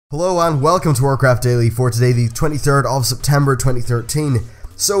Hello and welcome to Warcraft Daily for today, the 23rd of September 2013.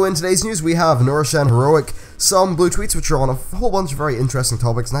 So in today's news we have Norushan Heroic, some blue tweets which are on a whole bunch of very interesting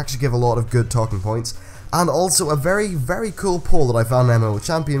topics and actually give a lot of good talking points, and also a very cool poll that I found in MMO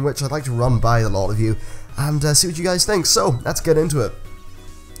Champion which I'd like to run by a lot of you and see what you guys think. So let's get into it.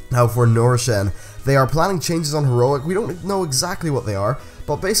 Now for Norushan, they are planning changes on Heroic. We don't know exactly what they are,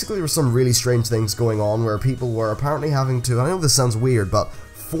 but basically there were some really strange things going on where people were apparently having to, I know this sounds weird, but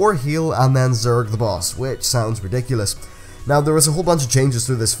 4 heal and then Zerg the boss, which sounds ridiculous. Now there was a whole bunch of changes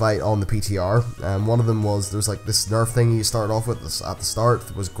through this fight on the PTR, and one of them was there's like this nerf thing you started off with at the start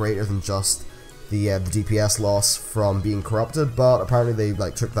that was greater than just the DPS loss from being corrupted, but apparently they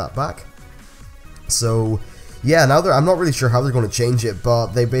like took that back. So yeah, now I'm not really sure how they're going to change it,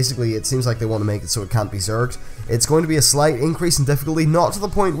 but they basically, it seems like they want to make it so it can't be Zerged. It's going to be a slight increase in difficulty, not to the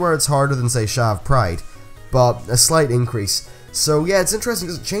point where it's harder than say Shav Pride, but a slight increase. So yeah, it's interesting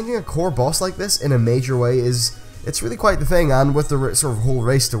because changing a core boss like this in a major way it's really quite the thing, and with the sort of whole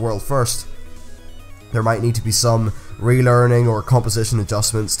race to world first, there might need to be some relearning or composition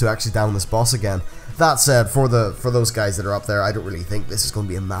adjustments to actually down this boss again. That said, for those guys that are up there, I don't really think this is going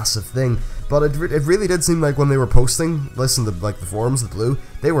to be a massive thing, but it really did seem like when they were posting this in the forums, the blue,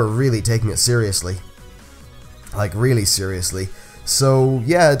 they were really taking it seriously, like really seriously. So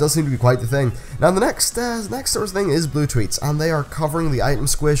yeah, it does seem to be quite the thing. Now the next sort of thing is blue tweets, and they are covering the item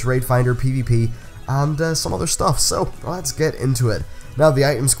squish, raid finder, PvP, and some other stuff. So let's get into it. Now the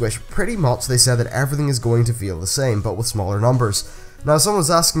item squish, pretty much they said that everything is going to feel the same, but with smaller numbers. Now someone was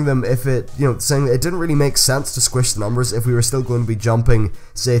asking them if it, saying that it didn't really make sense to squish the numbers if we were still going to be jumping,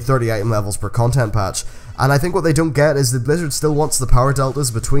 say, 30 item levels per content patch. And I think what they don't get is that Blizzard still wants the power deltas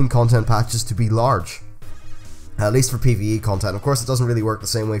between content patches to be large. At least for PvE content. Of course, it doesn't really work the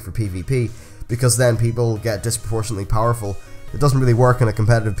same way for PvP, because then people get disproportionately powerful. It doesn't really work in a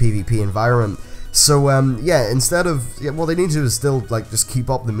competitive PvP environment. So, yeah, instead of, what they need to do is still, just keep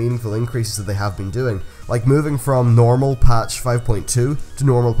up the meaningful increases that they have been doing. Like, moving from normal patch 5.2 to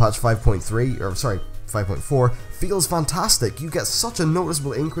normal patch 5.3, or sorry, 5.4, feels fantastic. You get such a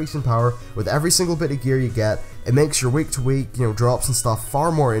noticeable increase in power with every single bit of gear you get. It makes your week to week, drops and stuff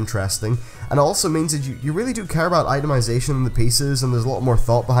far more interesting, and it also means that you really do care about itemization in the pieces, and there's a lot more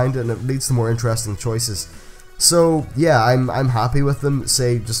thought behind it, and it leads to more interesting choices. So yeah, I'm happy with them,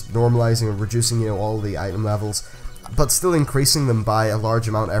 say, just normalizing and reducing, all the item levels, but still increasing them by a large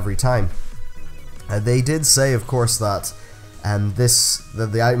amount every time. They did say, of course, that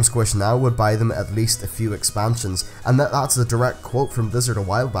the item squish now would buy them at least a few expansions, and that's a direct quote from Blizzard a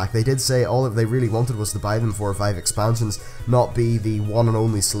while back. They did say all that they really wanted was to buy them 4 or 5 expansions, not be the one and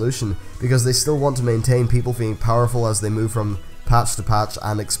only solution, because they still want to maintain people being powerful as they move from patch to patch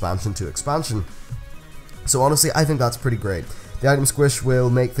and expansion to expansion. So honestly, I think that's pretty great. The item squish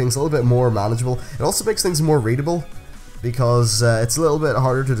will make things a little bit more manageable. It also makes things more readable, because it's a little bit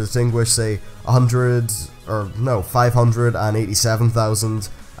harder to distinguish, say, 587,000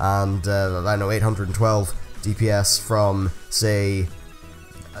 and I don't know, 812 DPS from, say,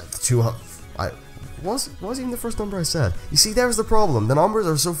 200. What was even the first number I said? You see, there's the problem. The numbers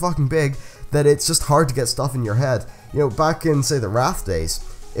are so fucking big that it's just hard to get stuff in your head. Back in, say, the Wrath days,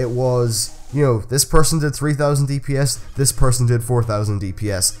 it was, this person did 3,000 DPS, this person did 4,000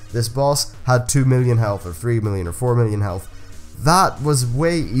 DPS, this boss had 2 million health, or 3 million, or 4 million health. That was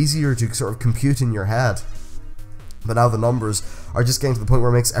way easier to sort of compute in your head. But now the numbers are just getting to the point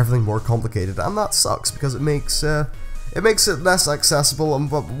where it makes everything more complicated, and that sucks, because it makes it less accessible,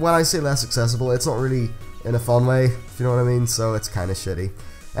 but when I say less accessible, it's not really in a fun way, if you know what I mean, so it's kind of shitty.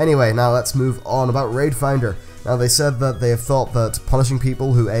 Anyway, now let's move on about Raid Finder. Now they said that they have thought that punishing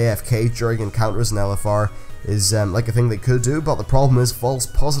people who AFK during encounters in LFR is like a thing they could do, but the problem is false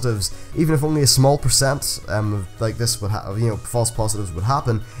positives. Even if only a small percent like this would false positives would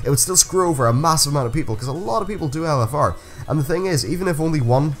happen, it would still screw over a massive amount of people, because a lot of people do LFR. And the thing is, even if only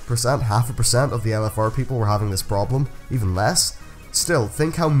 1%, 0.5% of the LFR people were having this problem, even less, still,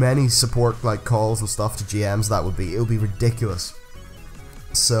 think how many support calls and stuff to GMs that would be. It would be ridiculous.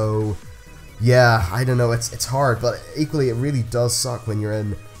 So yeah, I don't know, it's hard, but equally it really does suck when you're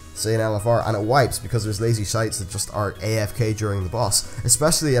in, say, an LFR and it wipes, because there's lazy sites that just are AFK during the boss.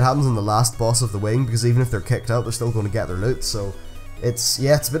 Especially it happens in the last boss of the wing, because even if they're kicked out, they're still going to get their loot, so it's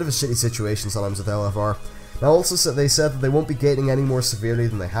a bit of a shitty situation sometimes with LFR. Now also they said that they won't be gating any more severely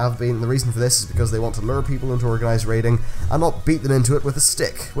than they have been, and the reason for this is because they want to lure people into organised raiding and not beat them into it with a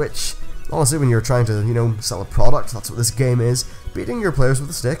stick, which, honestly, when you're trying to, sell a product, that's what this game is. Beating your players with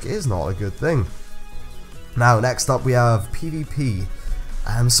a stick is not a good thing. Now, next up we have PvP.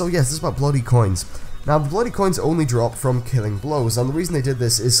 So yes, this is about bloody coins. Now, the bloody coins only drop from killing blows, and the reason they did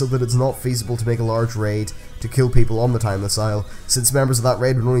this is so that it's not feasible to make a large raid to kill people on the Timeless Isle, since members of that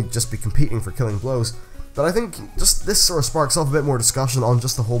raid would only just be competing for killing blows. But I think just this sort of sparks off a bit more discussion on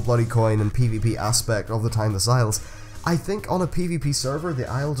just the whole bloody coin and PvP aspect of the Timeless Isles. I think on a PvP server, the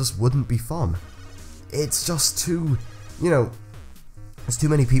Isle just wouldn't be fun. It's just too, there's too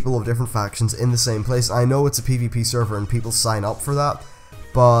many people of different factions in the same place. I know it's a PvP server and people sign up for that,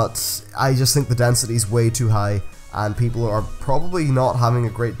 but I just think the density is way too high, and people are probably not having a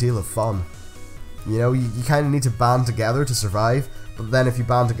great deal of fun. You kind of need to band together to survive, but then if you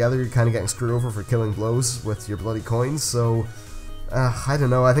band together, you're kind of getting screwed over for killing blows with your bloody coins, so I don't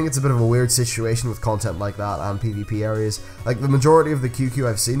know, I think it's a bit of a weird situation with content like that and PvP areas. Like, the majority of the QQ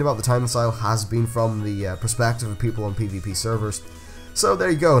I've seen about the Timeless Isle has been from the perspective of people on PvP servers. So there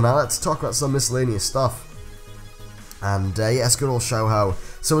you go, now let's talk about some miscellaneous stuff. And yes, good old Shaohao.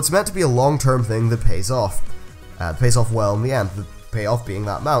 So it's meant to be a long-term thing that pays off. Pays off well in the end, the payoff being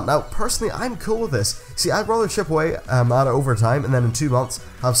that mount. Now, personally, I'm cool with this. See, I'd rather chip away at it over time, and then in 2 months,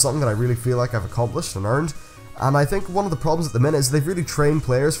 have something that I really feel like I've accomplished and earned. And I think one of the problems at the minute is they've really trained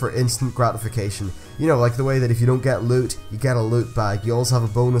players for instant gratification. Like the way that if you don't get loot, you get a loot bag, you also have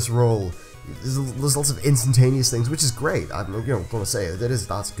a bonus roll. There's lots of instantaneous things, which is great. I'm going to say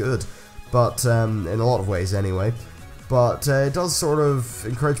that's good, but in a lot of ways anyway. But it does sort of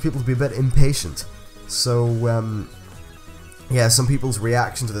encourage people to be a bit impatient. So yeah, some people's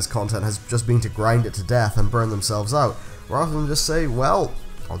reaction to this content has just been to grind it to death and burn themselves out, rather than just say, well,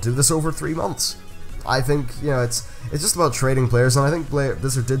 I'll do this over 3 months. I think, it's just about trading players, and I think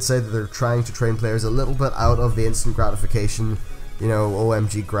Blizzard did say that they're trying to train players a little bit out of the instant gratification,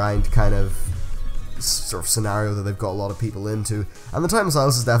 OMG grind kind of sort of scenario that they've got a lot of people into, and the Timeless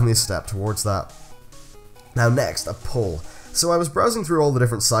Isles is definitely a step towards that. Now next, a pull. So I was browsing through all the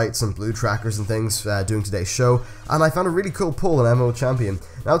different sites and blue trackers and things doing today's show, and I found a really cool pull in MO Champion.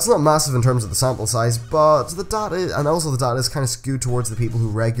 Now it's not massive in terms of the sample size, but the data is kind of skewed towards the people who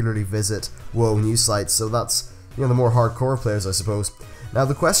regularly visit WoW news sites, so that's, the more hardcore players, I suppose. Now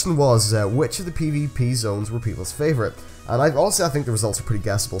the question was, which of the PvP zones were people's favourite? And I think the results are pretty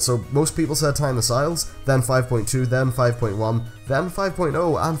guessable. So most people said Timeless Isles, then 5.2, then 5.1, then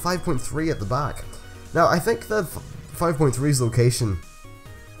 5.0, and 5.3 at the back. Now I think that 5.3's location,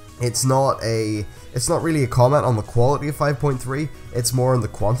 it's not really a comment on the quality of 5.3, it's more on the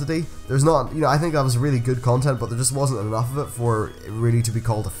quantity. There's not, I think that was really good content, but there just wasn't enough of it for it really to be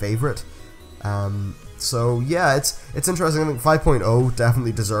called a favourite. So yeah, it's interesting. I think 5.0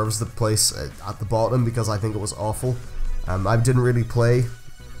 definitely deserves the place at the bottom because I think it was awful. I didn't really play.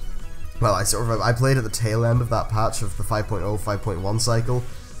 Well, I played at the tail end of that patch of the 5.0, 5.1 cycle,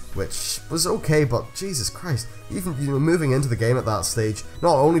 which was okay, but Jesus Christ, even moving into the game at that stage,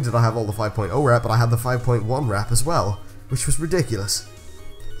 not only did I have all the 5.0 rep, but I had the 5.1 rep as well, which was ridiculous.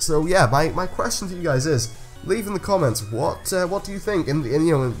 So yeah, my question to you guys is, leave in the comments what do you think in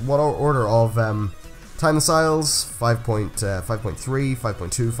what order of Timeless Isles, 5.3, 5.2,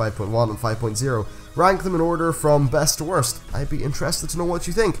 5.1, and 5.0. Rank them in order from best to worst. I'd be interested to know what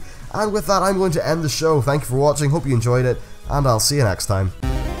you think. And with that, I'm going to end the show. Thank you for watching, hope you enjoyed it, and I'll see you next time.